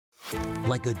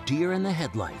Like a deer in the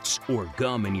headlights or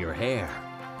gum in your hair,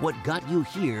 what got you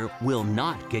here will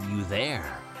not get you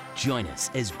there. Join us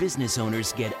as business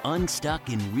owners get unstuck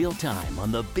in real time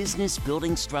on the business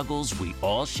building struggles we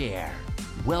all share.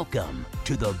 Welcome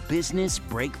to the Business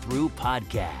Breakthrough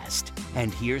Podcast.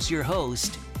 And here's your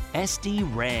host, Esty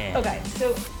Rand. Okay,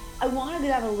 so I wanted to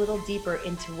dive a little deeper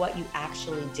into what you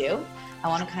actually do. I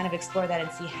want to kind of explore that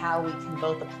and see how we can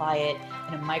both apply it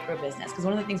in a micro business. Because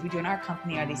one of the things we do in our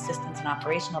company are these systems and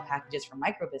operational packages for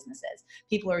micro businesses.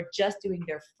 People are just doing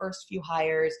their first few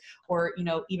hires or,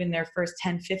 even their first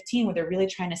 10, 15, where they're really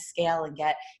trying to scale and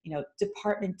get,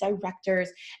 department directors.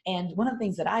 And one of the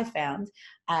things that I found,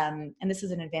 and this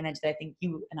is an advantage that I think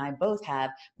you and I both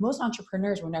have, most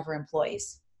entrepreneurs were never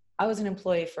employees. I was an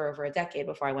employee for over a decade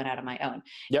before I went out on my own.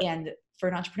 Yep. And for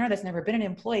an entrepreneur that's never been an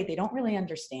employee, they don't really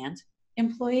understand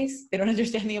employees. They don't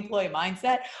understand the employee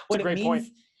mindset, what it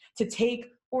means to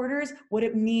take orders, what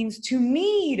it means to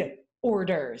need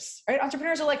orders, right?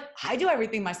 Entrepreneurs are like, I do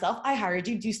everything myself. I hired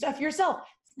you, do stuff yourself.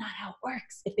 It's not how it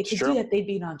works. If they could do that, they'd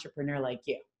be an entrepreneur like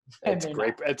you. It's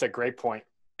great. It's a great point.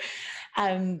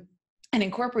 And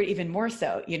in corporate, even more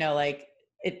so,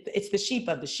 it's the sheep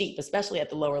of the sheep, especially at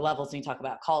the lower levels when you talk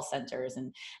about call centers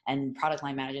and product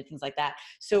line management, things like that.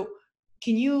 So are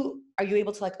you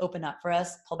able to open up for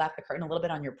us, pull back the curtain a little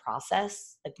bit on your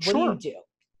process? What do you do?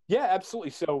 Yeah, absolutely.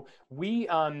 So we,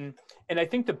 and I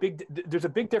think there's a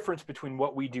big difference between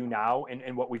what we do now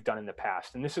and what we've done in the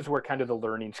past. And this is where kind of the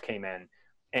learnings came in.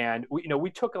 And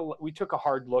we took a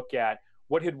hard look at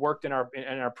what had worked in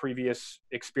our previous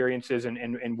experiences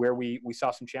and where we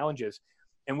saw some challenges.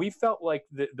 And we felt like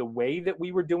the way that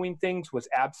we were doing things was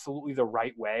absolutely the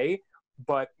right way.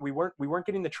 But we weren't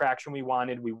getting the traction we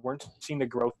wanted. We weren't seeing the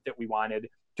growth that we wanted.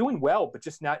 Doing well, but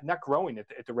just not growing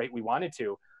at the rate we wanted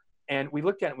to. And we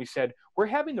looked at it and we said, we're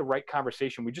having the right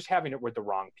conversation. We're just having it with the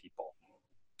wrong people.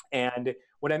 And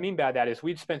what I mean by that is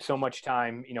we'd spent so much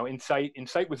time,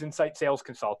 Insight was Insight Sales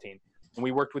Consulting. And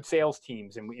we worked with sales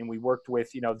teams and we worked with,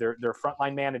 their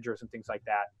frontline managers and things like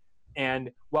that.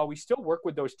 And while we still work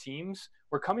with those teams,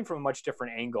 we're coming from a much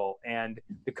different angle. And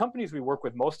the companies we work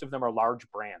with, most of them are large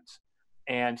brands.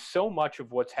 And so much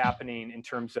of what's happening in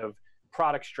terms of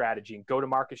product strategy and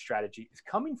go-to-market strategy is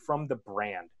coming from the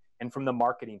brand and from the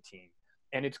marketing team.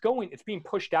 And it's being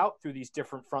pushed out through these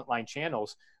different frontline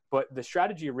channels, but the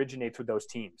strategy originates with those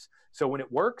teams. So when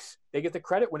it works, they get the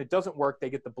credit. When it doesn't work, they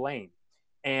get the blame.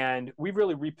 And we've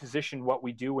really repositioned what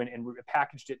we do and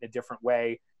packaged it in a different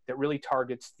way that really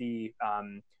targets the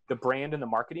brand and the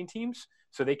marketing teams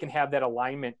so they can have that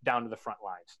alignment down to the front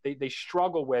lines. They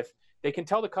struggle with, they can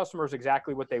tell the customers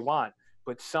exactly what they want,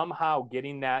 but somehow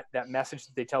getting that message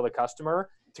that they tell the customer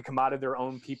to come out of their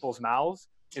own people's mouths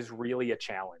is really a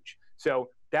challenge. So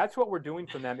that's what we're doing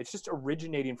from them. It's just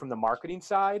originating from the marketing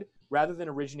side rather than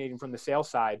originating from the sales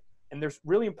side. And there's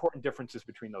really important differences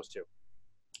between those two.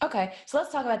 Okay. So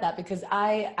let's talk about that because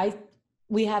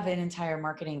we have an entire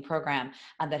marketing program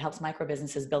that helps micro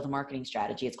businesses build a marketing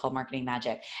strategy. It's called Marketing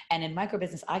Magic. And in micro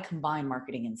business, I combine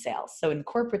marketing and sales. So in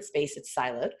corporate space, it's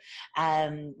siloed,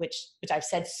 which I've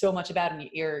said so much about, and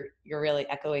you're really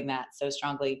echoing that so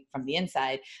strongly from the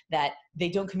inside, that they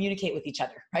don't communicate with each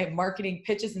other, right? Marketing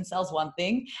pitches and sells one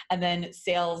thing, and then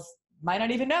sales might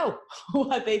not even know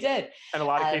what they did. In a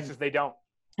lot of cases, they don't.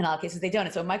 In a lot of cases, they don't.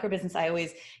 And so micro business, I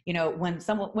always,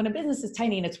 when a business is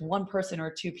tiny and it's one person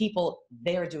or two people,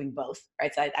 they are doing both,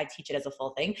 right? So I teach it as a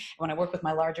full thing. And when I work with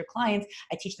my larger clients,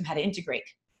 I teach them how to integrate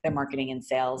their marketing and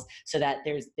sales so that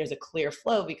there's a clear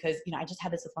flow because, I just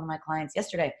had this with one of my clients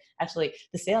yesterday. Actually,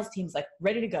 the sales team's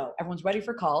ready to go. Everyone's ready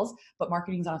for calls, but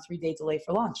marketing's on a 3-day delay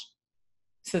for launch.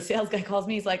 So the sales guy calls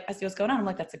me. He's like, I see what's going on. I'm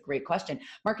like, that's a great question.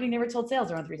 Marketing never told sales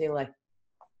they're on a 3-day delay.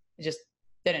 It just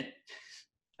didn't.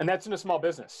 And that's in a small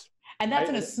business. And that's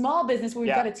in a small business where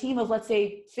we've got a team of, let's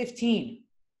say, 15.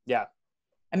 Yeah.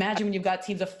 Imagine when you've got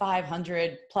teams of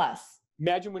 500 plus.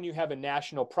 Imagine when you have a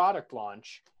national product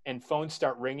launch and phones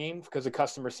start ringing because the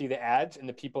customers see the ads and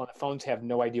the people on the phones have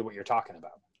no idea what you're talking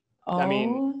about.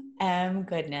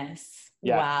 Goodness.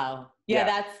 Yeah. Wow.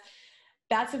 Yeah.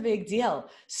 That's a big deal.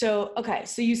 So, okay.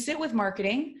 So you sit with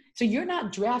marketing. So you're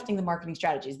not drafting the marketing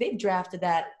strategies. They've drafted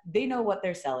that. They know what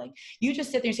they're selling. You just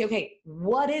sit there and say, okay,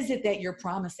 what is it that you're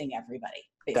promising everybody?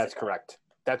 Basically? That's correct.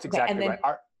 That's exactly right.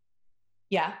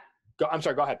 Yeah. I'm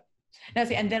sorry, go ahead. No,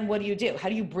 see, and then what do? How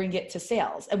do you bring it to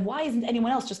sales? And why isn't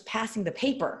anyone else just passing the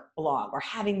paper along or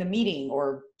having the meeting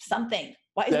or something?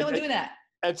 Why is no one doing that?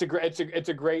 It's a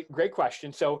great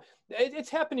question. So it's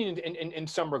happening in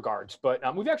some regards, but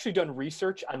we've actually done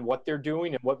research on what they're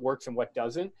doing and what works and what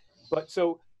doesn't. But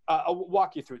so I'll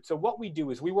walk you through it. So what we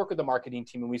do is we work with the marketing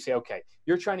team and we say, okay,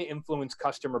 you're trying to influence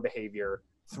customer behavior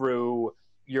through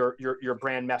your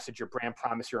brand message, your brand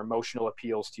promise, your emotional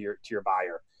appeals to your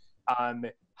buyer.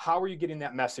 How are you getting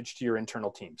that message to your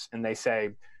internal teams? And they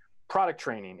say product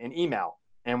training and email.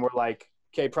 And we're like,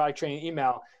 okay, product training,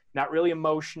 email, not really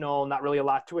emotional, not really a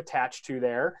lot to attach to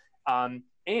there.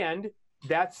 And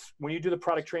that's when you do the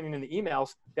product training and the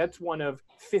emails, that's one of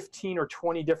 15 or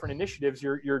 20 different initiatives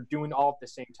you're doing all at the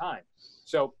same time.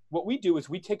 So what we do is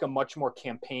we take a much more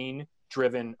campaign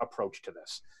driven approach to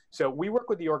this. So we work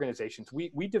with the organizations.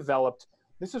 We developed,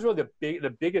 this is really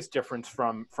the biggest difference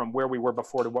from where we were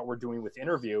before to what we're doing with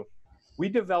Interview. We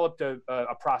developed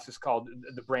a process called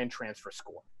the brand transfer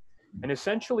score. And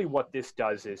essentially what this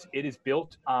does is it is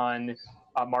built on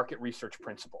market research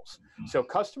principles. So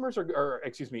companies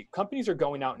are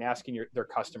going out and asking their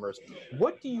customers,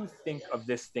 what do you think of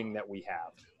this thing that we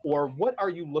have? Or what are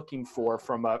you looking for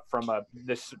from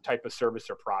this type of service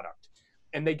or product?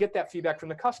 And they get that feedback from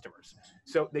the customers.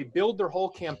 So they build their whole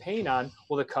campaign on,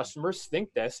 well, the customers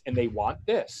think this and they want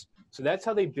this. So that's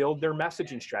how they build their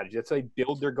messaging strategy. That's how they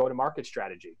build their go-to-market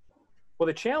strategy. Well,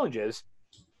 the challenge is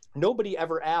nobody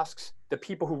ever asks the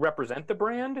people who represent the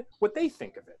brand what they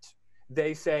think of it.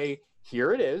 They say,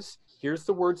 here it is. Here's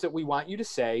the words that we want you to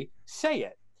say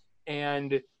it.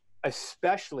 And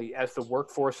especially as the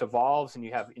workforce evolves and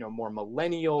you have, more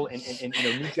millennial and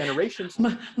new generations.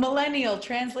 Millennial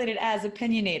translated as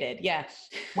opinionated. Yeah.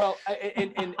 Well,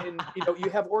 and you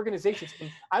have organizations,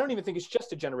 and I don't even think it's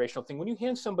just a generational thing. When you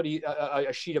hand somebody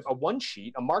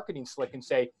a marketing slick and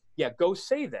say, yeah, go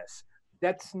say this.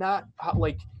 That's not how,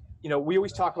 we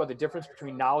always talk about the difference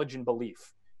between knowledge and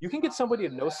belief. You can get somebody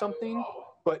to know something,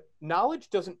 but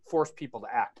knowledge doesn't force people to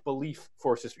act. Belief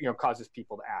causes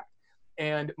people to act.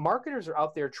 And marketers are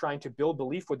out there trying to build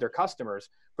belief with their customers,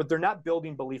 but they're not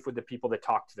building belief with the people that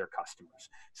talk to their customers.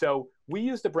 So we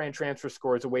use the brand transfer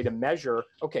score as a way to measure,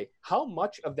 okay, how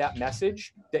much of that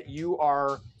message that you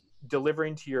are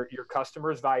delivering to your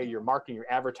customers via your marketing,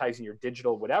 your advertising, your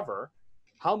digital, whatever,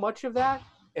 how much of that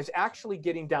is actually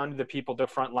getting down to the people, the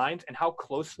front lines, and how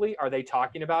closely are they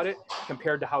talking about it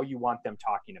compared to how you want them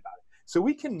talking about it. So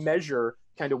we can measure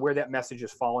kind of where that message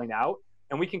is falling out,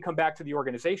 and we can come back to the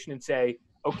organization and say,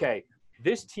 okay,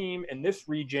 this team in this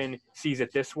region sees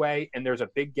it this way, and there's a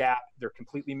big gap. They're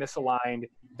completely misaligned.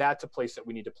 That's a place that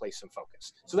we need to place some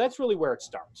focus. So that's really where it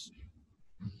starts.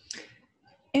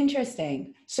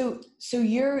 Interesting. So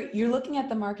you're looking at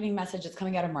the marketing message that's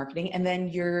coming out of marketing, and then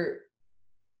you're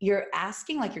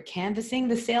asking, you're canvassing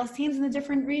the sales teams in the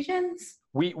different regions?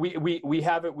 We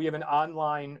have it. We have an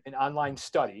online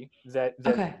study that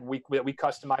we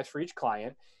customize for each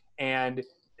client, and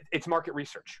it's market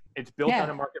research. It's built on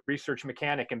a market research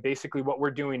mechanic. And basically what we're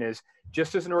doing is,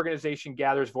 just as an organization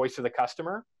gathers voice of the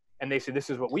customer and they say, this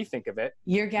is what we think of it.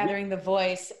 You're gathering the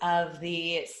voice of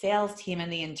the sales team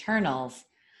and the internals.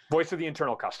 Voice of the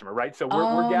internal customer, right? So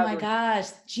we're gathering. Oh my gosh,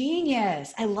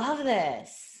 genius. I love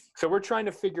this. So we're trying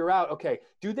to figure out, okay,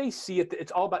 do they see it?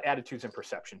 It's all about attitudes and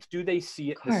perceptions. Do they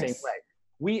see it the same way?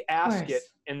 We ask it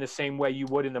in the same way you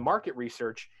would in the market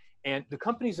research. And the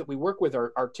companies that we work with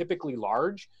are typically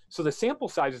large. So the sample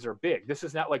sizes are big. This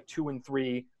is not like two and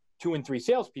three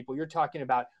salespeople. You're talking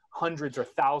about hundreds or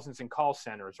thousands in call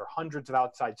centers or hundreds of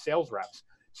outside sales reps.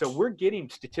 So we're getting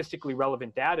statistically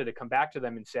relevant data to come back to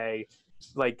them and say,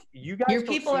 you guys, your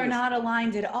people are not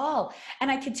aligned at all.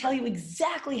 And I could tell you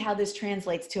exactly how this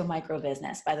translates to a micro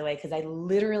business, by the way, because I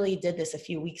literally did this a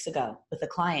few weeks ago with a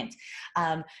client.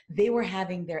 They were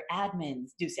having their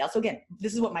admins do sales. So again,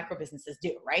 this is what micro businesses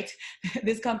do, right?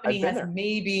 This company has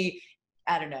maybe,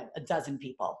 I don't know, a dozen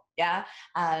people. Yeah.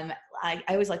 I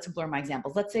always like to blur my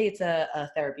examples. Let's say it's a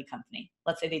therapy company.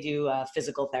 Let's say they do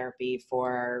physical therapy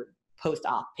for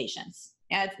post-op patients.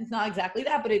 Yeah, it's not exactly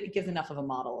that, but it gives enough of a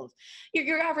model of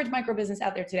your average micro business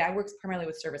out there today. I work primarily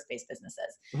with service-based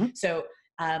businesses. Mm-hmm. So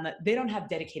they don't have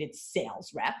dedicated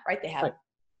sales rep, right? They have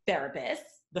therapists,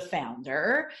 the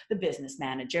founder, the business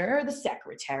manager, the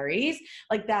secretaries,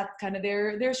 that's kind of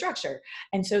their structure.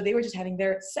 And so they were just having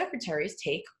their secretaries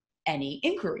take any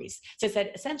inquiries. So I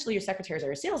said, essentially your secretaries are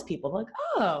your salespeople.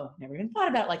 Oh, never even thought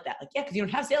about it like that. Yeah, because you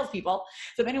don't have salespeople.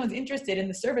 So if anyone's interested in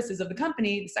the services of the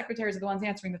company, the secretaries are the ones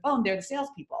answering the phone. They're the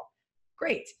salespeople.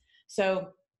 Great. So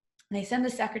they send the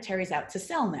secretaries out to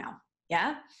sell now.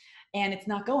 Yeah. And it's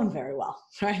not going very well,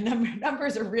 right?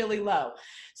 Numbers are really low.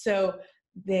 So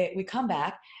we come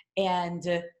back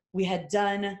and we had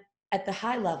done at the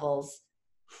high levels.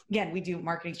 Again, we do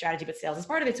marketing strategy, but sales is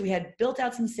part of it. So we had built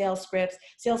out some sales scripts,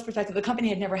 sales perspective the company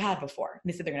had never had before. And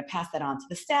they said they're going to pass that on to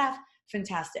the staff.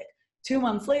 Fantastic. 2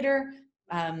 months later,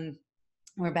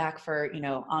 We're back for,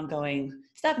 ongoing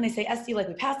stuff. And they say, SD, like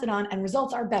we passed it on and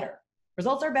results are better.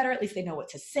 Results are better. At least they know what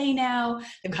to say now.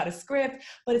 They've got a script,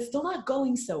 but it's still not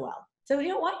going so well. So,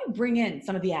 why don't you bring in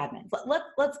some of the admins?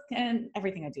 Let's, and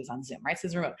everything I do is on Zoom, right? So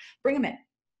it's remote. Bring them in.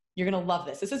 You're going to love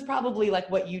this. This is probably like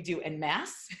what you do en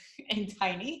masse and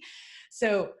tiny.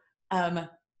 So,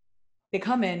 they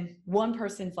come in, one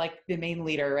person's like the main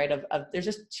leader, right?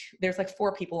 There's like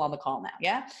 4 people on the call now.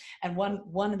 Yeah. And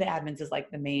one of the admins is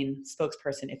like the main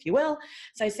spokesperson, if you will.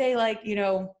 So I say like,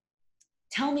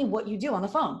 tell me what you do on the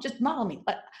phone. Just model me.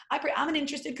 I'm an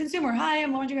interested consumer. Hi,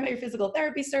 I'm wondering about your physical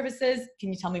therapy services.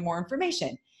 Can you tell me more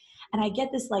information? And I get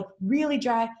this like really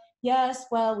dry, yes,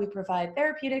 well, we provide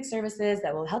therapeutic services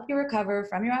that will help you recover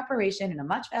from your operation in a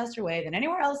much faster way than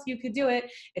anywhere else you could do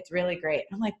it. It's really great.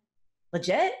 And I'm like,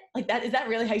 legit? Like that, is that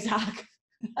really how you talk?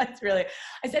 I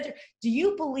said to her, do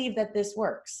you believe that this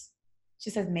works? She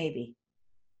says, maybe.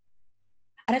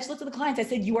 And I just looked at the clients. I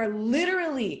said, you are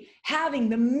literally having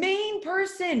the main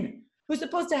person who's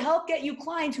supposed to help get you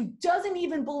clients who doesn't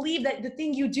even believe that the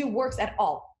thing you do works at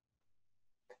all.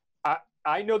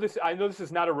 I know this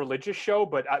is not a religious show,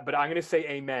 but I'm going to say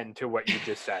amen to what you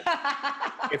just said.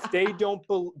 If they don't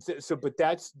believe, but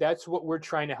that's what we're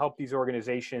trying to help these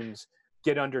organizations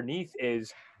get underneath,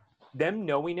 is them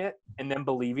knowing it and them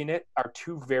believing it are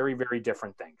 2 very, very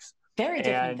different things. Very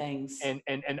different things.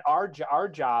 And our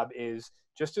job is,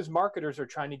 just as marketers are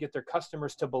trying to get their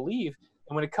customers to believe,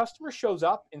 and when a customer shows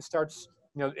up and starts,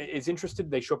 is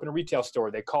interested, they show up in a retail store,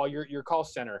 they call your call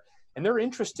center, and they're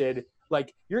interested,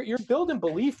 like you're building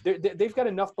belief. They've got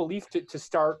enough belief to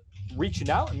start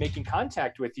reaching out and making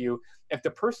contact with you. If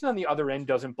the person on the other end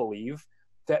doesn't believe,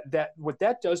 that what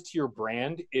that does to your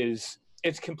brand is,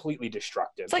 it's completely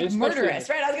destructive. It's like murderous,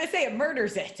 right? I was going to say it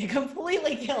murders it. It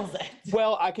completely kills it.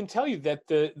 Well, I can tell you that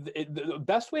the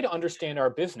best way to understand our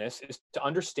business is to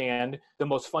understand the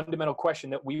most fundamental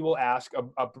question that we will ask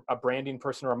a branding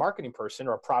person or a marketing person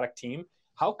or a product team.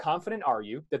 How confident are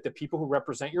you that the people who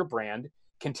represent your brand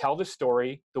can tell the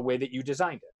story the way that you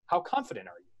designed it? How confident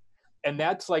are you? And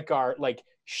that's like our, like,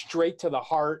 straight to the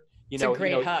heart. It's a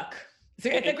great hook.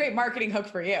 It's a great marketing hook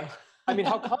for you. I mean,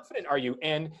 how confident are you?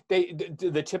 And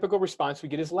the typical response we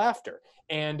get is laughter.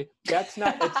 And that's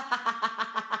not,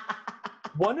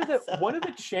 one of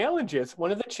the challenges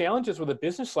with a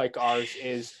business like ours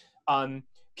is,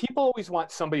 people always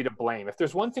want somebody to blame. If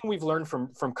there's one thing we've learned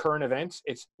from current events,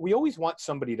 it's we always want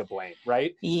somebody to blame,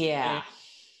 right? Yeah.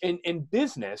 And in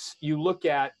business, you look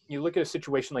at a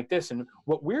situation like this, and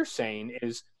what we're saying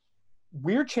is,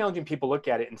 we're challenging people to look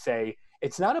at it and say,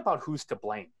 it's not about who's to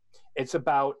blame. It's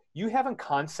about, you haven't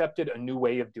concepted a new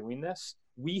way of doing this.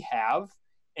 We have.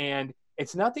 And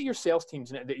it's not that your sales teams,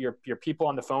 that your people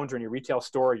on the phones or in your retail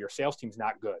store, your sales team's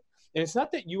not good. And it's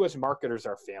not that you as marketers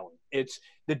are failing. It's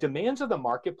the demands of the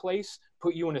marketplace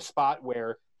put you in a spot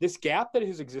where this gap that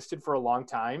has existed for a long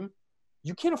time,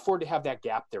 you can't afford to have that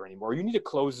gap there anymore. You need to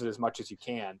close it as much as you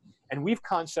can. And we've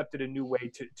concepted a new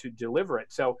way to deliver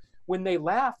it. So when they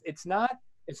laugh, it's not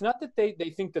that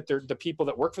they think that the people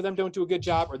that work for them don't do a good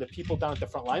job, or the people down at the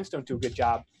front lines don't do a good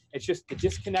job. It's just the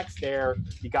disconnect's there.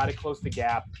 You got to close the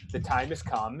gap. The time has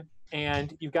come,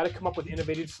 and you've got to come up with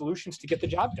innovative solutions to get the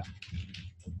job done.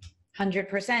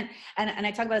 100%. And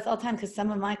I talk about this all the time, because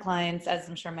some of my clients, as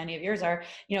I'm sure many of yours are,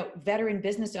 veteran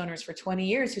business owners for 20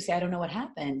 years who say, I don't know what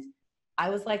happened. I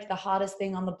was like the hottest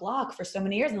thing on the block for so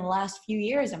many years in the last few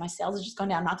years, and my sales has just gone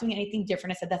down. I'm not doing anything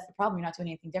different. I said, that's the problem. You're not doing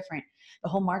anything different. The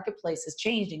whole marketplace has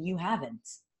changed and you haven't.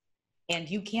 And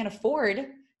you can't afford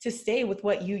to stay with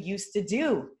what you used to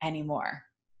do anymore.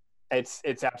 It's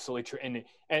absolutely true. And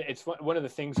it's one of the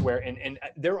things where, and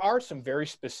there are some very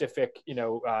specific,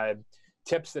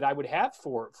 tips that I would have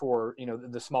for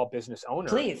the small business owner,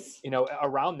 please,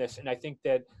 around this. And I think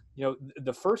that,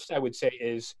 the first I would say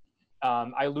is,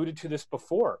 I alluded to this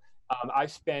before. I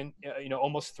spent,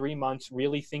 almost 3 months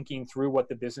really thinking through what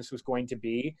the business was going to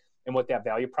be and what that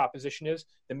value proposition is.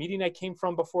 The meeting I came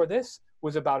from before this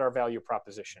was about our value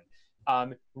proposition.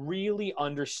 Really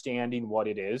understanding what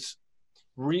it is,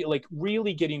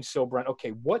 really getting sober on, okay,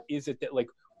 what is it that,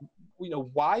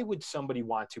 why would somebody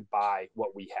want to buy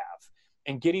what we have?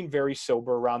 And getting very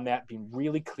sober around that, being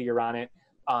really clear on it,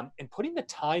 and putting the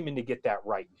time in to get that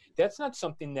right. That's not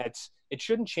something it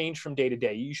shouldn't change from day to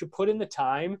day. You should put in the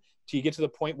time till you get to the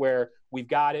point where we've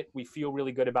got it, we feel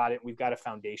really good about it, we've got a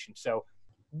foundation. So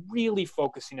really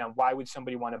focusing on why would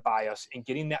somebody want to buy us, and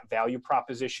getting that value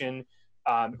proposition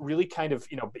really kind of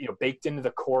baked into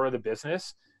the core of the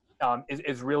business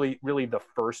is really, really the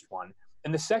first one.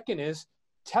 And the second is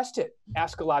test it.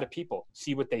 Ask a lot of people,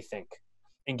 see what they think,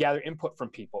 and gather input from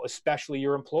people, especially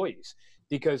your employees.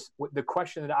 because the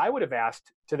question that I would have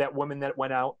asked to that woman that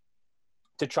went out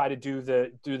to try to do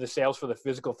the sales for the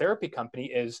physical therapy company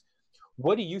is,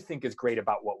 what do you think is great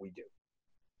about what we do?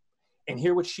 And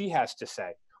hear what she has to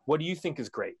say. What do you think is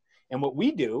great? And what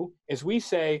we do is we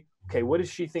say, okay, what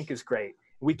does she think is great?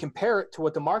 We compare it to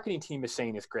what the marketing team is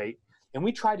saying is great. And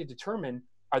we try to determine,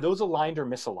 are those aligned or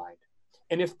misaligned?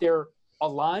 And if they're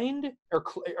aligned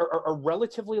or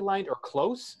relatively aligned or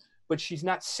close, but she's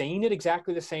not saying it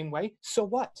exactly the same way, so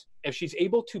what? If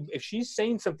she's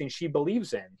saying something she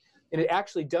believes in, and it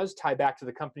actually does tie back to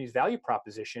the company's value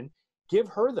proposition, give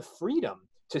her the freedom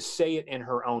to say it in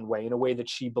her own way, in a way that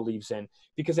she believes in,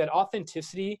 because that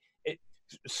authenticity,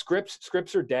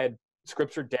 scripts are dead.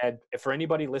 Scripts are dead. If for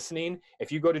anybody listening,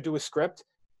 if you go to do a script,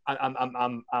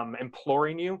 I'm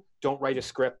imploring you, don't write a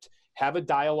script. Have a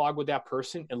dialogue with that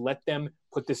person and let them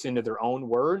put this into their own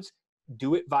words.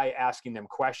 Do it by asking them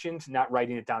questions, not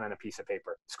writing it down on a piece of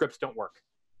paper. Scripts don't work.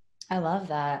 I love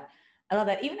that. I love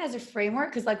that. Even as a framework,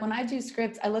 because like when I do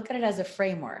scripts, I look at it as a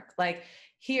framework. Like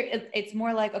here, it's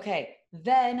more like, okay,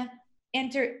 then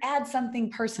add something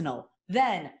personal,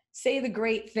 then say the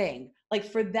great thing. Like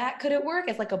for that, could it work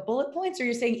as like a bullet points, or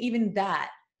you're saying even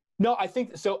that? No, I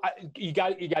think so. You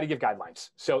got to give guidelines.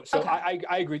 So okay.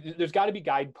 I agree. There's got to be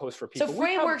guideposts for people. So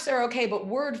frameworks are okay, but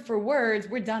word for words,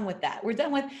 we're done with that. We're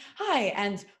done with, hi,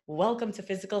 and welcome to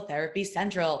Physical Therapy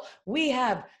Central. We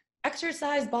have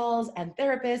exercise balls and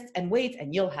therapists and weights,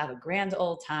 and you'll have a grand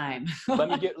old time. Let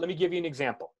me give you an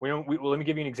example. Let me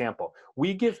give you an example.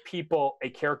 We give people a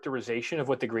characterization of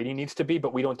what the greeting needs to be,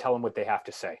 but we don't tell them what they have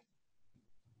to say.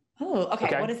 Oh,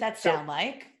 okay. What does that sound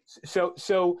like? So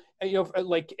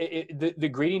like the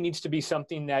greeting needs to be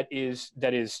something that is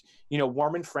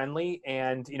warm and friendly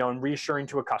and and reassuring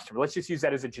to a customer. Let's just use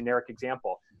that as a generic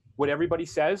example. What everybody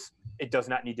says, it does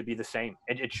not need to be the same.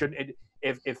 It shouldn't.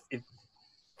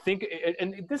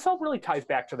 And this all really ties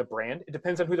back to the brand. It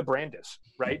depends on who the brand is,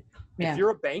 right? Yeah. If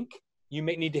you're a bank, you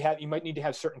might need to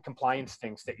have certain compliance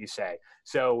things that you say.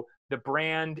 So the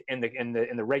brand and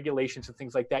the regulations and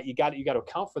things like that, you got to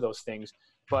account for those things.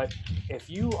 But if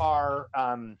you are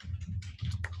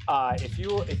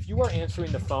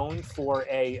answering the phone for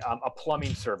a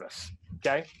plumbing service,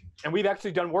 okay, and we've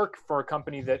actually done work for a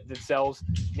company that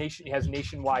has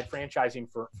nationwide franchising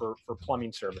for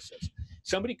plumbing services.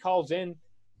 Somebody calls in,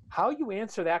 how you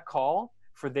answer that call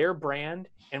for their brand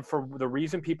and for the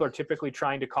reason people are typically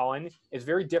trying to call in is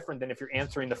very different than if you're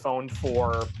answering the phone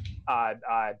for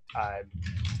I'm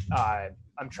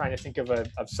trying to think of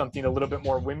something a little bit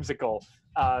more whimsical,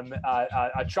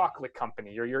 a chocolate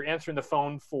company, or you're answering the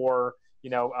phone for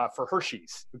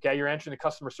Hershey's. Okay, you're answering the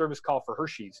customer service call for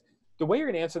Hershey's. The way you're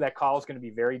going to answer that call is going to be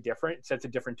very different. It sets a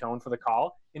different tone for the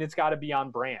call, and it's got to be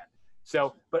on brand.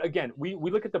 So, but again, we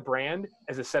look at the brand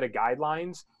as a set of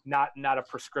guidelines, not a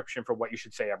prescription for what you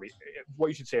should say every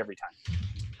time.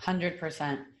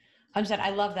 100%. I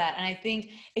love that. And I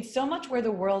think it's so much where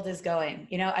the world is going.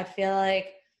 I feel like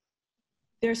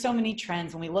there's so many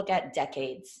trends when we look at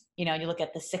decades. You look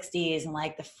at the 60s and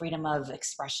like the freedom of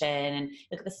expression, and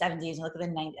look at the 70s and look at the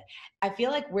 90s. I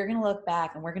feel like we're going to look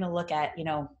back and we're going to look at,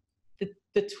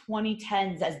 the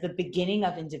 2010s as the beginning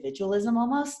of individualism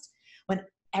almost, when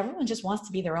everyone just wants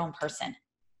to be their own person,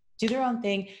 do their own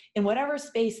thing in whatever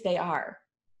space they are.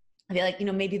 I feel like,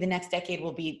 maybe the next decade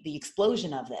will be the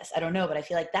explosion of this. I don't know, but I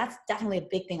feel like that's definitely a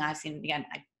big thing I've seen. Again,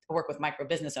 I work with micro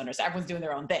business owners, so everyone's doing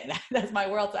their own thing. That's my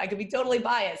world. So I could be totally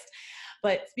biased,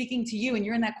 but speaking to you, and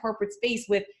you're in that corporate space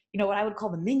with, what I would call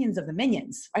the minions of the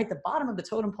minions, right? The bottom of the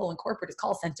totem pole in corporate is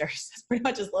call centers. That's pretty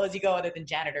much as low as you go, other than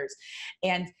janitors.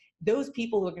 And those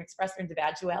people who can express their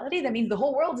individuality, that means the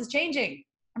whole world is changing.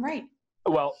 I'm right.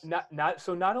 Well,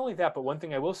 not only that, but one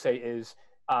thing I will say is,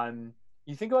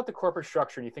 you think about the corporate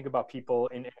structure and you think about people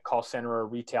in a call center or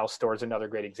retail store is another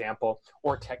great example,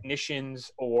 or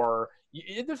technicians, or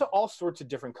there's all sorts of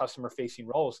different customer facing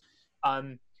roles.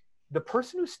 The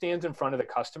person who stands in front of the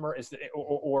customer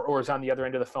or is on the other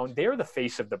end of the phone, they're the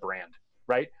face of the brand,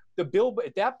 right? The bill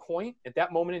at that point, at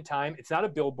that moment in time, it's not a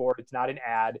billboard, it's not an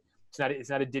ad, it's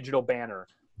not a digital banner.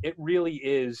 It really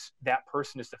is, that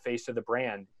person is the face of the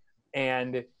brand.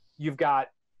 And you've got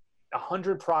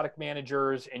 100 product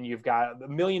managers, and you've got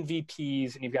 1 million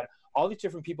VPs, and you've got all these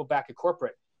different people back at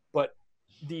corporate. But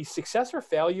the success or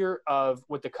failure of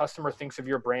what the customer thinks of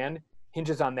your brand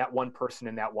hinges on that one person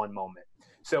in that one moment.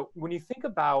 So when you think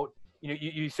about,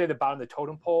 you say the bottom of the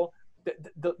totem pole,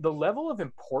 the level of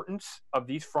importance of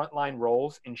these frontline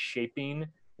roles in shaping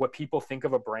what people think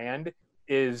of a brand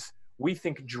is, we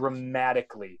think,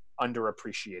 dramatically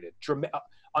underappreciated,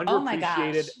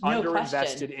 underappreciated, no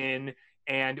underinvested question. in.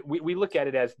 And we look at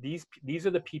it as these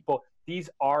are the people, these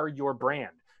are your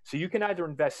brand. So you can either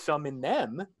invest some in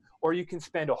them, or you can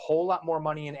spend a whole lot more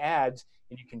money in ads,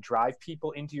 and you can drive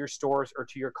people into your stores or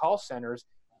to your call centers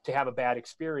to have a bad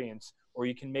experience. Or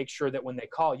you can make sure that when they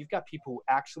call, you've got people who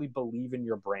actually believe in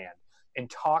your brand and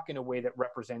talk in a way that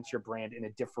represents your brand in a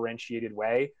differentiated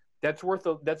way. That's worth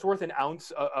an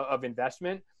ounce of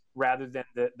investment rather than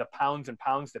the pounds and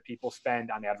pounds that people spend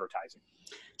on advertising.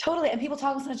 Totally. And people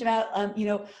talk so much about,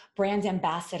 brand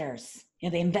ambassadors.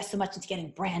 They invest so much into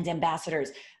getting brand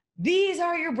ambassadors. These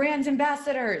are your brand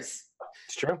ambassadors.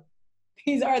 It's true.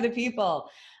 These are the people.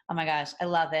 Oh my gosh, I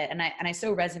love it. And I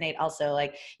so resonate also,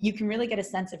 like, you can really get a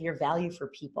sense of your value for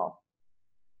people.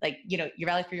 Like, your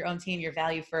value for your own team, your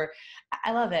value for,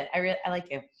 I love it. I like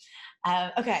you.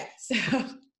 Okay. So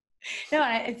no,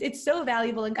 it's so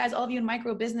valuable. And guys, all of you in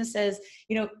micro businesses,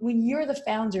 when you're the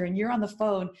founder and you're on the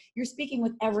phone, you're speaking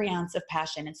with every ounce of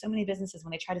passion. And so many businesses,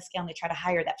 when they try to scale and they try to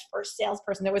hire that first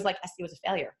salesperson, they're always like, I see it was a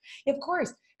failure. Yeah, of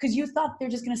course, because you thought they're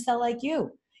just going to sell like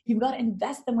you. You've got to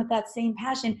invest them with that same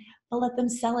passion, but let them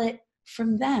sell it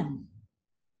from them.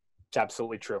 It's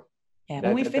absolutely true. Yeah.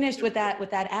 When we finished with that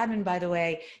admin, by the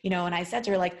way, and I said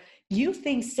to her, like, you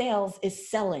think sales is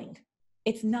selling.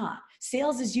 It's not.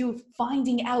 Sales is you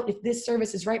finding out if this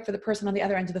service is right for the person on the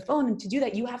other end of the phone. And to do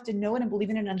that, you have to know it and believe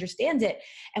in it and understand it.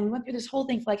 And we went through this whole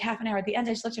thing for like half an hour. At the end,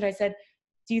 I just looked at her, I said,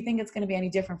 do you think it's going to be any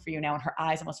different for you now? And her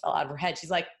eyes almost fell out of her head.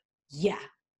 She's like, yeah,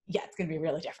 it's going to be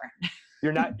really different.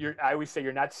 I always say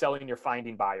you're not selling, you're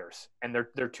finding buyers, and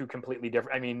they're two completely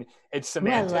different. I mean, it's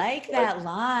semantics. I like that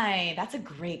line. That's a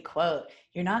great quote.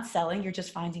 You're not selling, you're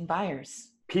just finding buyers.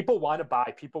 People want to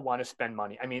buy, people want to spend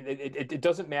money. I mean, it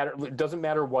doesn't matter. It doesn't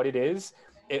matter what it is.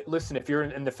 Listen, if you're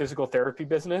in the physical therapy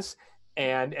business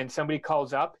and somebody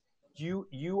calls up, they're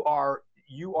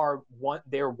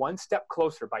one step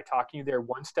closer by talking. They're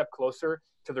one step closer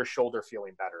to their shoulder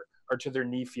feeling better or to their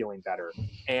knee feeling better.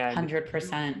 And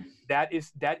 100%. That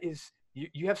is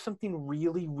you have something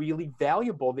really, really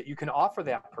valuable that you can offer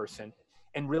that person.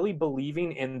 And really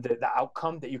believing in the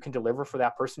outcome that you can deliver for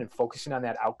that person and focusing on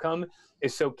that outcome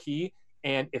is so key.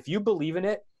 And if you believe in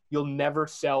it, you'll never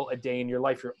sell a day in your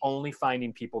life. You're only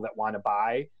finding people that want to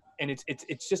buy. And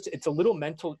it's a little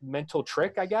mental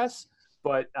trick, I guess.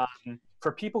 But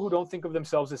for people who don't think of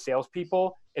themselves as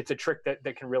salespeople, it's a trick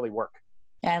that can really work.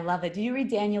 Yeah, I love it. Do you read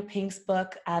Daniel Pink's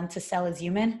book, To Sell Is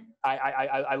Human?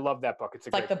 I love that book. It's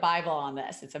like the Bible on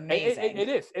this. It's amazing. It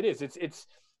is. It's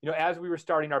as we were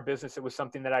starting our business, it was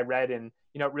something that I read and,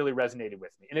 it really resonated with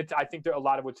me. And I think a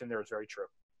lot of what's in there is very true.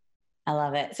 I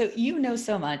love it. So you know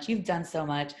so much, you've done so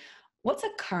much. What's a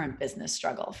current business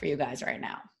struggle for you guys right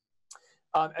now?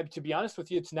 To be honest with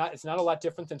you, it's not a lot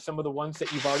different than some of the ones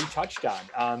that you've already touched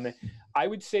on. I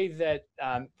would say that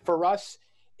for us,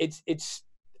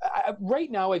 right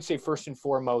now, I'd say first and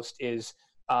foremost is,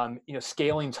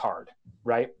 scaling's hard,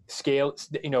 right?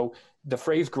 The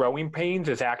phrase growing pains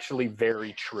is actually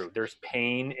very true. There's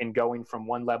pain in going from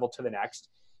one level to the next,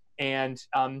 and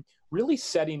really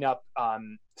setting up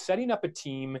a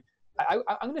team. I'm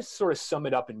going to sort of sum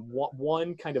it up in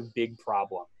one kind of big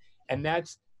problem, and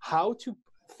that's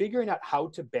figuring out how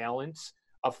to balance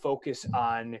a focus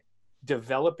on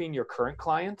developing your current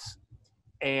clients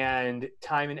and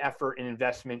time and effort and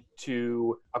investment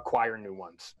to acquire new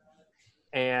ones.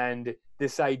 And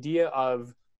this idea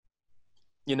of,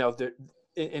 in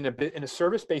a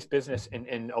service-based business,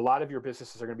 and a lot of your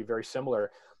businesses are going to be very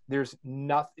similar. They're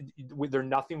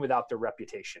nothing without their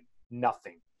reputation,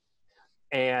 nothing.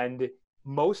 And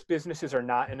most businesses are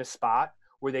not in a spot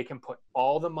where they can put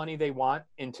all the money they want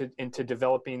into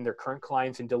developing their current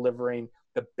clients and delivering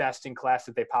the best in class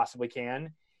that they possibly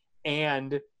can,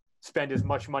 and spend as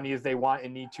much money as they want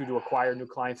and need to acquire new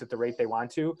clients at the rate they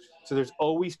want to. So there's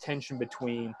always tension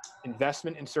between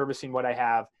investment in servicing what I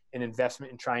have and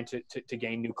investment in trying to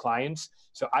gain new clients.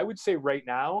 So I would say right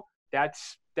now,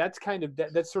 that's that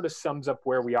sort of sums up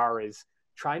where we are, is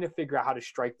trying to figure out how to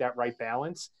strike that right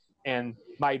balance. And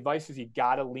my advice is you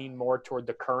got to lean more toward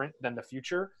the current than the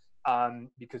future,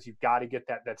 because you've got to get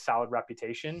that solid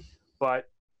reputation. But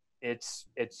it's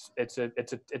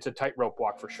a tightrope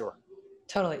walk for sure.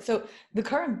 Totally. So the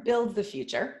current builds the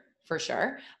future for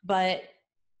sure. But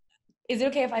is it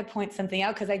okay if I point something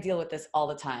out? Because I deal with this all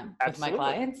the time with my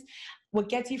clients. What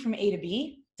gets you from A to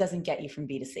B doesn't get you from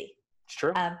B to C. It's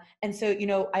true. And so,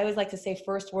 I always like to say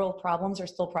first world problems are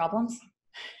still problems.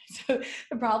 So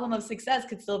the problem of success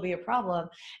could still be a problem.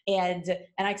 And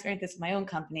I experienced this in my own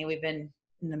company. We've been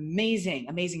in an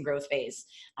amazing growth phase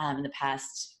in the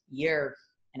past year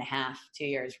and a half, 2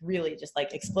 years, really just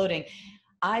like exploding.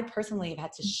 I personally have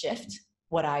had to shift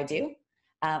what I do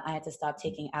I had to stop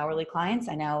taking hourly clients.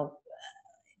 I now,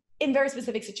 in very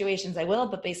specific situations, I will,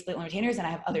 but basically only retainers, and I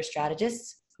have other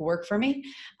strategists who work for me.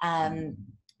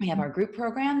 We have our group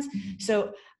programs.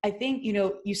 So I think,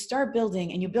 you start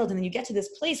building and you build, and then you get to this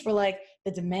place where like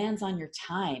the demands on your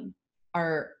time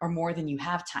are more than you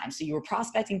have time. So you were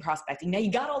prospecting. Now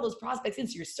you got all those prospects in,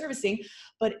 so you're servicing,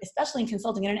 but especially in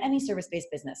consulting and in any service-based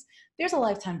business, there's a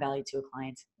lifetime value to a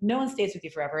client. No one stays with you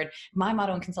forever. And my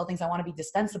motto in consulting is I want to be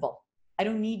dispensable. I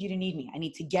don't need you to need me. I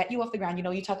need to get you off the ground.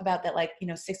 You talk about that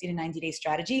 60 to 90 day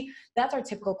strategy. That's our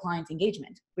typical client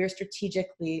engagement. We're a strategic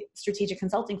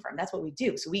consulting firm. That's what we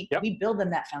do. So we build them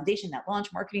that foundation, that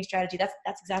launch marketing strategy.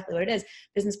 That's exactly what it is.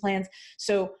 Business plans.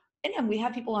 So, and we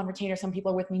have people on retainer. Some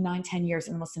people are with me 9-10 years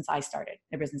almost since I started.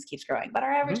 Their business keeps growing. But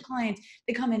our average client,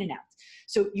 they come in and out.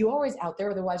 So you're always out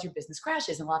there, otherwise your business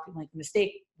crashes. And a lot of people make the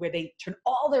mistake where they turn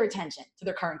all their attention to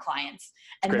their current clients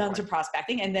and none to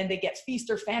prospecting. And then they get feast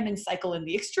or famine cycle in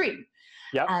the extreme.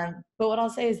 But what I'll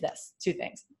say is this, 2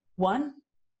 things. One,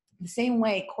 the same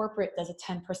way corporate does a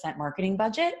 10% marketing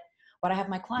budget, what I have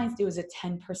my clients do is a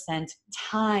 10%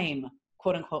 time,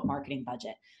 quote unquote, marketing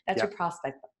budget. That's your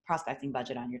prospecting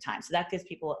budget on your time. So that gives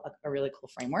people a really cool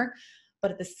framework.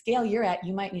 But at the scale you're at,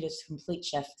 you might need a complete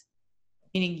shift.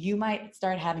 Meaning you might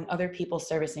start having other people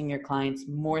servicing your clients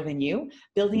more than you,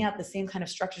 building out the same kind of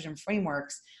structures and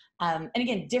frameworks. And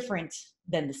again, different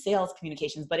than the sales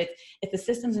communications, but it's the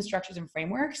systems and structures and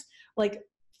frameworks. Like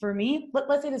for me,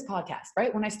 let's say this podcast,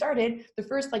 right? When I started the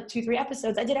first 2-3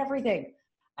 episodes, I did everything.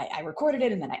 I recorded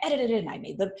it and then I edited it and I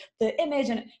made the image.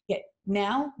 And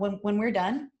now when we're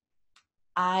done,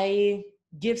 I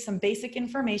give some basic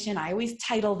information. I always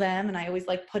title them and I always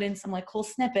put in some cool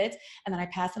snippets, and then I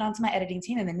pass it on to my editing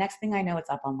team. And the next thing I know, it's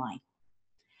up online.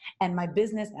 And my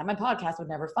business and my podcast would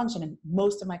never function. And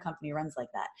most of my company runs like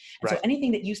that. And so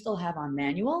anything that you still have on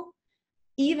manual,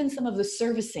 even some of the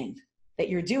servicing that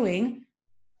you're doing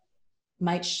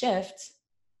might shift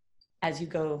as you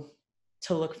go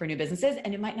to look for new businesses.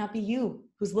 And it might not be you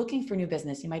who's looking for new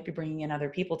business. You might be bringing in other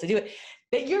people to do it.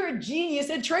 That you're a genius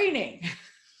at training.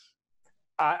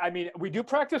 I mean, we do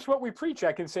practice what we preach.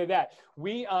 I can say that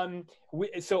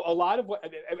so a lot of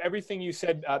everything you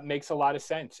said makes a lot of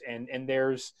sense. And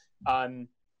there's, the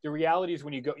reality is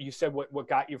when you said what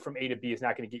got you from A to B is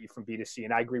not going to get you from B to C.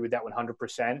 And I agree with that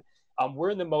 100%.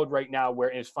 We're in the mode right now where,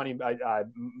 and it's funny,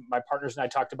 my partners and I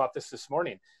talked about this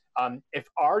morning. If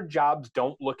our jobs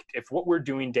if what we're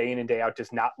doing day in and day out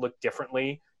does not look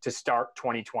differently to start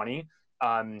 2020,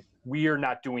 we are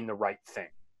not doing the right thing.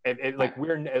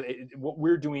 What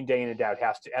we're doing day in and day out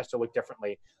has to look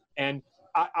differently. And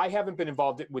I haven't been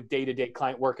involved with day-to-day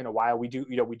client work in a while. We do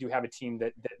have a team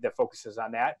that focuses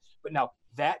on that. But now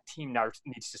that team now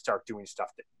needs to start doing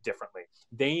stuff differently.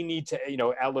 They need to,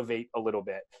 elevate a little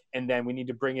bit, and then we need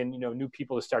to bring in, new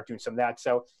people to start doing some of that.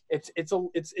 So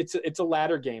it's a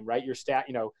ladder game, right? You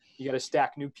got to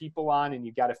stack new people on, and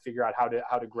you got to figure out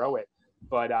how to grow it.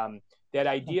 But that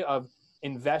idea of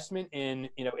investment in,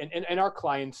 and our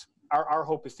clients, our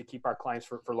hope is to keep our clients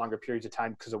for longer periods of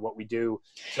time because of what we do.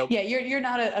 So you're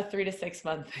not a 3 to 6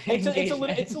 month.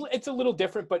 It's a little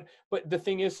different, but the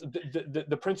thing is,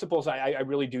 the principles I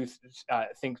really do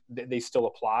think that they still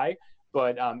apply.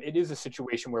 But it is a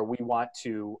situation where we want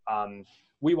to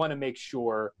make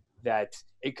sure that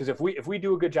because if we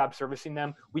do a good job servicing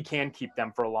them, we can keep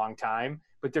them for a long time.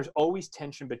 But there's always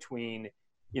tension between,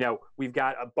 we've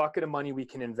got a bucket of money we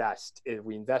can invest. Are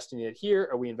we investing it here?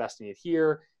 Are we investing it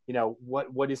here?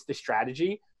 What is the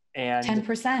strategy? And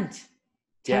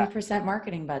 10%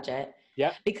 marketing budget.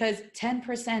 Yeah. Because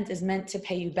 10% is meant to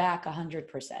pay you back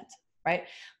 100%, right?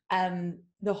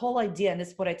 The whole idea, and this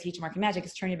is what I teach in Marketing Magic,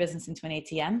 is turn your business into an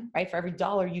ATM, right? For every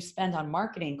dollar you spend on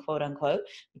marketing, quote unquote,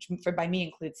 which by me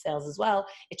includes sales as well,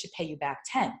 it should pay you back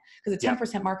 10. Because the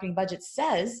 10% marketing budget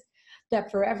says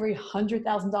that for every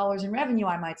 $100,000 in revenue,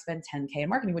 I might spend 10K in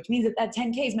marketing, which means that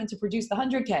 10K is meant to produce the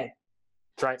 100K.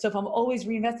 That's right. So if I'm always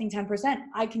reinvesting 10%,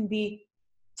 I can be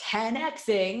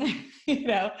 10xing,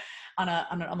 on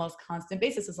an almost constant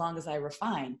basis as long as I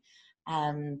refine.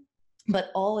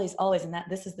 But always, and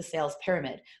this is the sales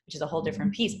pyramid, which is a whole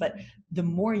different piece. But the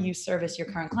more you service your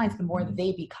current clients, the more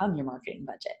they become your marketing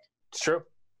budget. It's true.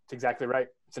 It's exactly right.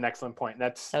 It's an excellent point.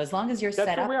 So as long as you're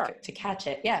set up to catch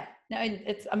it. Yeah, no,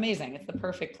 it's amazing. It's the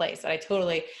perfect place. I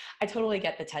totally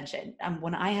get the tension.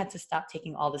 When I had to stop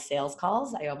taking all the sales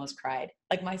calls, I almost cried.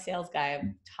 Like my sales guy,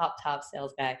 I'm top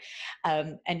sales guy.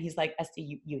 And he's like,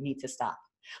 Esty, you need to stop.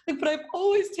 But I've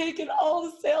always taken all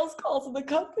the sales calls in the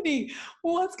company.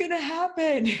 What's going to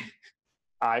happen?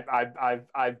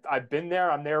 I've been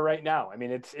there. I'm there right now. I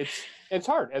mean, it's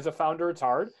hard as a founder. It's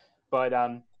hard, but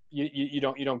you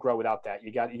don't grow without that.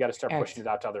 You got to start pushing it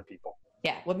out to other people.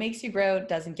 Yeah. What makes you grow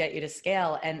doesn't get you to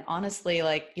scale. And honestly,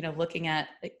 looking at,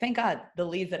 thank God, the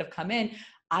leads that have come in,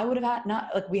 I would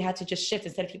have we had to just shift.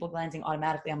 Instead of people glancing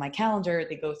automatically on my calendar,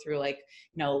 they go through a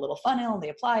little funnel, they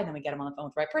apply, and then we get them on the phone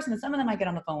with the right person. And some of them I get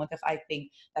on the phone with if I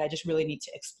think that I just really need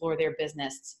to explore their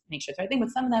business, make sure it's the right thing.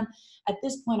 But some of them, at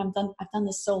this point, I've done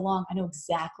this so long, I know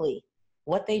exactly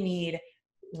what they need,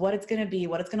 what it's going to be,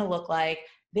 what it's going to look like.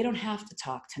 They don't have to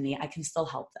talk to me. I can still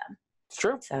help them. It's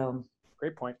true. So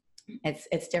great point.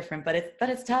 It's different, but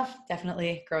it's tough.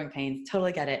 Definitely growing pains.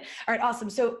 Totally get it. All right. Awesome.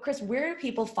 So Chris, where do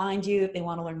people find you if they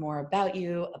want to learn more about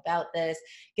you, about this,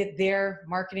 get their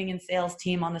marketing and sales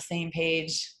team on the same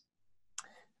page?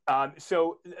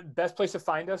 So best place to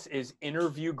find us is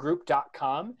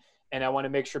interviewgroup.com. And I want to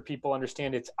make sure people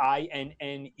understand it's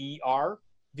INNERVIEW.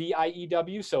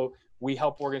 So we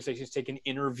help organizations take an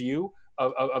interview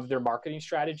of their marketing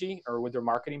strategy or with their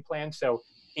marketing plan. So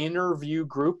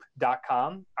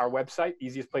interviewgroup.com, our website,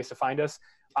 easiest place to find us.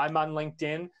 I'm on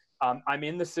LinkedIn. I'm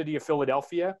in the city of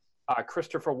Philadelphia.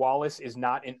 Christopher Wallace is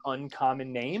not an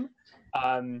uncommon name.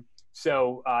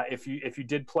 So if you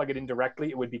did plug it in directly,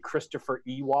 it would be Christopher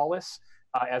E. Wallace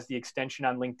as the extension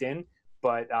on LinkedIn.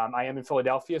 But I am in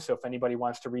Philadelphia, so if anybody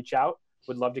wants to reach out,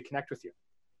 would love to connect with you.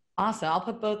 Awesome. I'll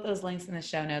put both those links in the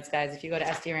show notes, guys. If you go to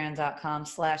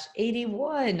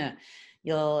sdrand.com/81,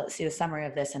 you'll see the summary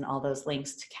of this and all those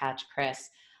links to catch Chris.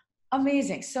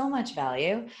 Amazing. So much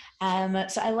value.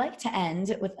 So I like to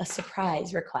end with a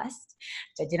surprise request,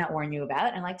 which I did not warn you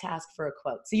about. I like to ask for a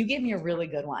quote. So you gave me a really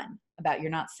good one about you're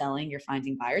not selling, you're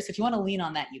finding buyers. So if you want to lean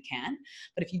on that, you can.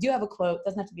 But if you do have a quote, it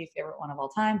doesn't have to be a favorite one of all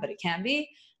time, but it can be.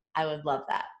 I would love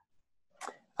that.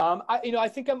 I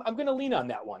think I'm going to lean on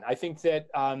that one. I think that,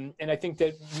 and I think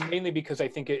that mainly because I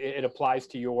think it applies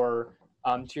to your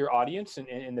audience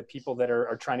and the people that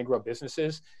are trying to grow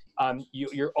businesses.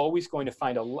 You're always going to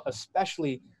find,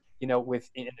 especially, in a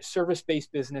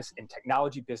service-based business and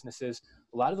technology businesses,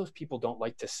 a lot of those people don't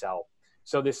like to sell.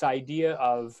 So this idea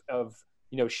of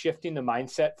shifting the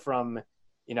mindset from,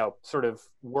 sort of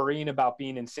worrying about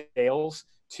being in sales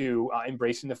to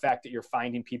embracing the fact that you're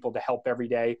finding people to help every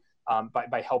day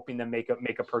by helping them make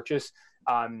a purchase.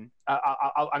 I'm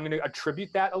going to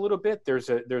attribute that a little bit. There's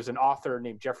an author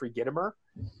named Jeffrey Gitomer,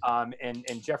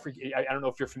 and Jeffrey, I don't know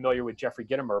if you're familiar with Jeffrey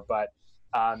Gitomer, but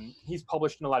he's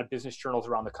published in a lot of business journals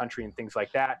around the country and things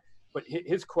like that. But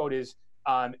his quote is,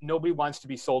 "Nobody wants to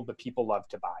be sold, but people love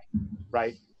to buy."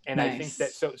 Right. And nice. I think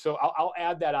that so I'll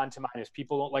add that onto mine, is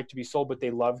people don't like to be sold, but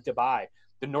they love to buy.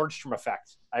 The Nordstrom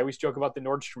effect. I always joke about the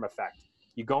Nordstrom effect.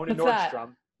 You go into Nordstrom.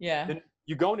 That? Yeah.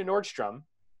 You go into Nordstrom,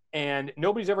 and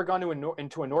nobody's ever gone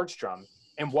into a Nordstrom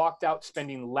and walked out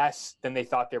spending less than they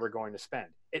thought they were going to spend.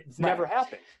 It's never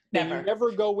happened. Never. You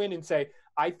never go in and say,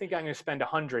 I think I'm going to spend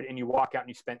 100, and you walk out and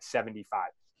you spent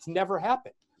 75. It's never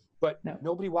happened. But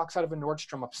nobody walks out of a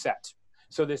Nordstrom upset.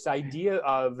 So this idea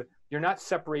of you're not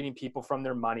separating people from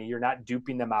their money, you're not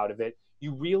duping them out of it.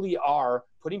 You really are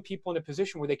putting people in a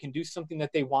position where they can do something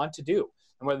that they want to do.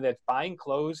 And whether that's buying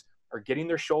clothes or getting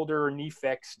their shoulder or knee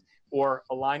fixed or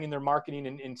aligning their marketing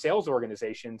and sales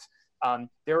organizations,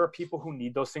 there are people who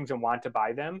need those things and want to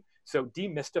buy them. So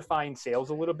demystifying sales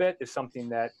a little bit is something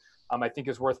that I think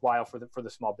is worthwhile for the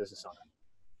small business owner.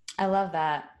 I love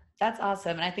that. That's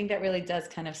awesome. And I think that really does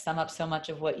kind of sum up so much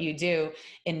of what you do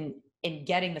in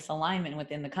getting this alignment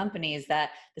within the company, is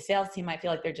that the sales team might feel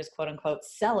like they're just quote unquote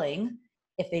selling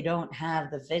if they don't have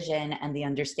the vision and the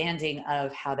understanding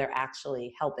of how they're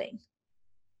actually helping.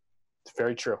 It's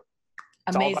very true.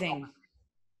 It's amazing.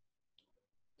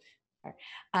 All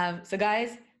right. So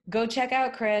guys, go check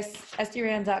out Chris,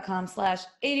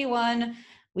 sdrand.com/81.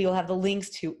 We will have the links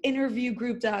to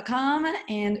interviewgroup.com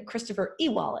and Christopher E.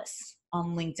 Wallace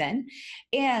on LinkedIn.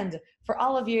 And for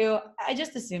all of you, I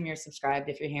just assume you're subscribed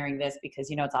if you're hearing this, because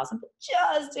it's awesome. But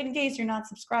just in case you're not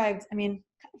subscribed, I kind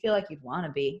of feel like you'd want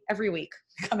to be. Every week,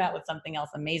 come out with something else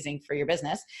amazing for your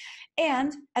business.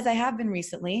 And as I have been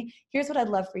recently, here's what I'd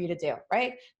love for you to do,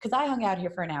 right? Because I hung out here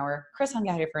for an hour. Chris hung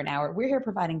out here for an hour. We're here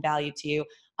providing value to you.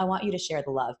 I want you to share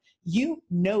the love. You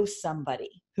know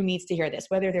somebody who needs to hear this,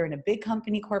 whether they're in a big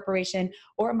company, corporation,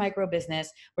 or a micro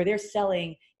business where their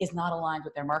selling is not aligned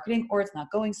with their marketing, or it's not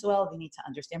going so well. They need to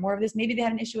understand more of this. Maybe they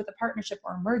had an issue with a partnership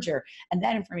or a merger, and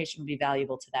that information would be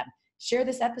valuable to them. Share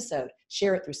this episode.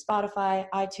 Share it through Spotify,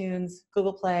 iTunes,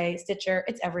 Google Play, Stitcher.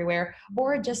 It's everywhere.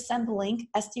 Or just send the link,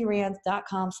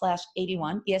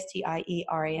 sdrand.com/81,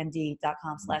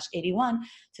 ESTIERAND.com/81,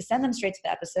 to send them straight to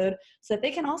the episode so that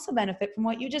they can also benefit from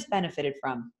what you just benefited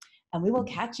from. And we will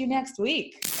catch you next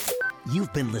week.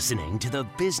 You've been listening to the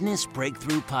Business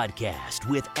Breakthrough Podcast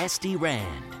with SD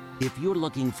Rand. If you're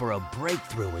looking for a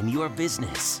breakthrough in your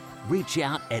business, reach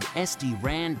out at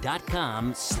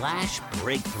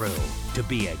sdran.com/breakthrough to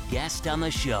be a guest on the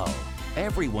show.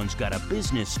 Everyone's got a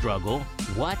business struggle.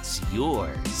 What's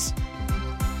yours?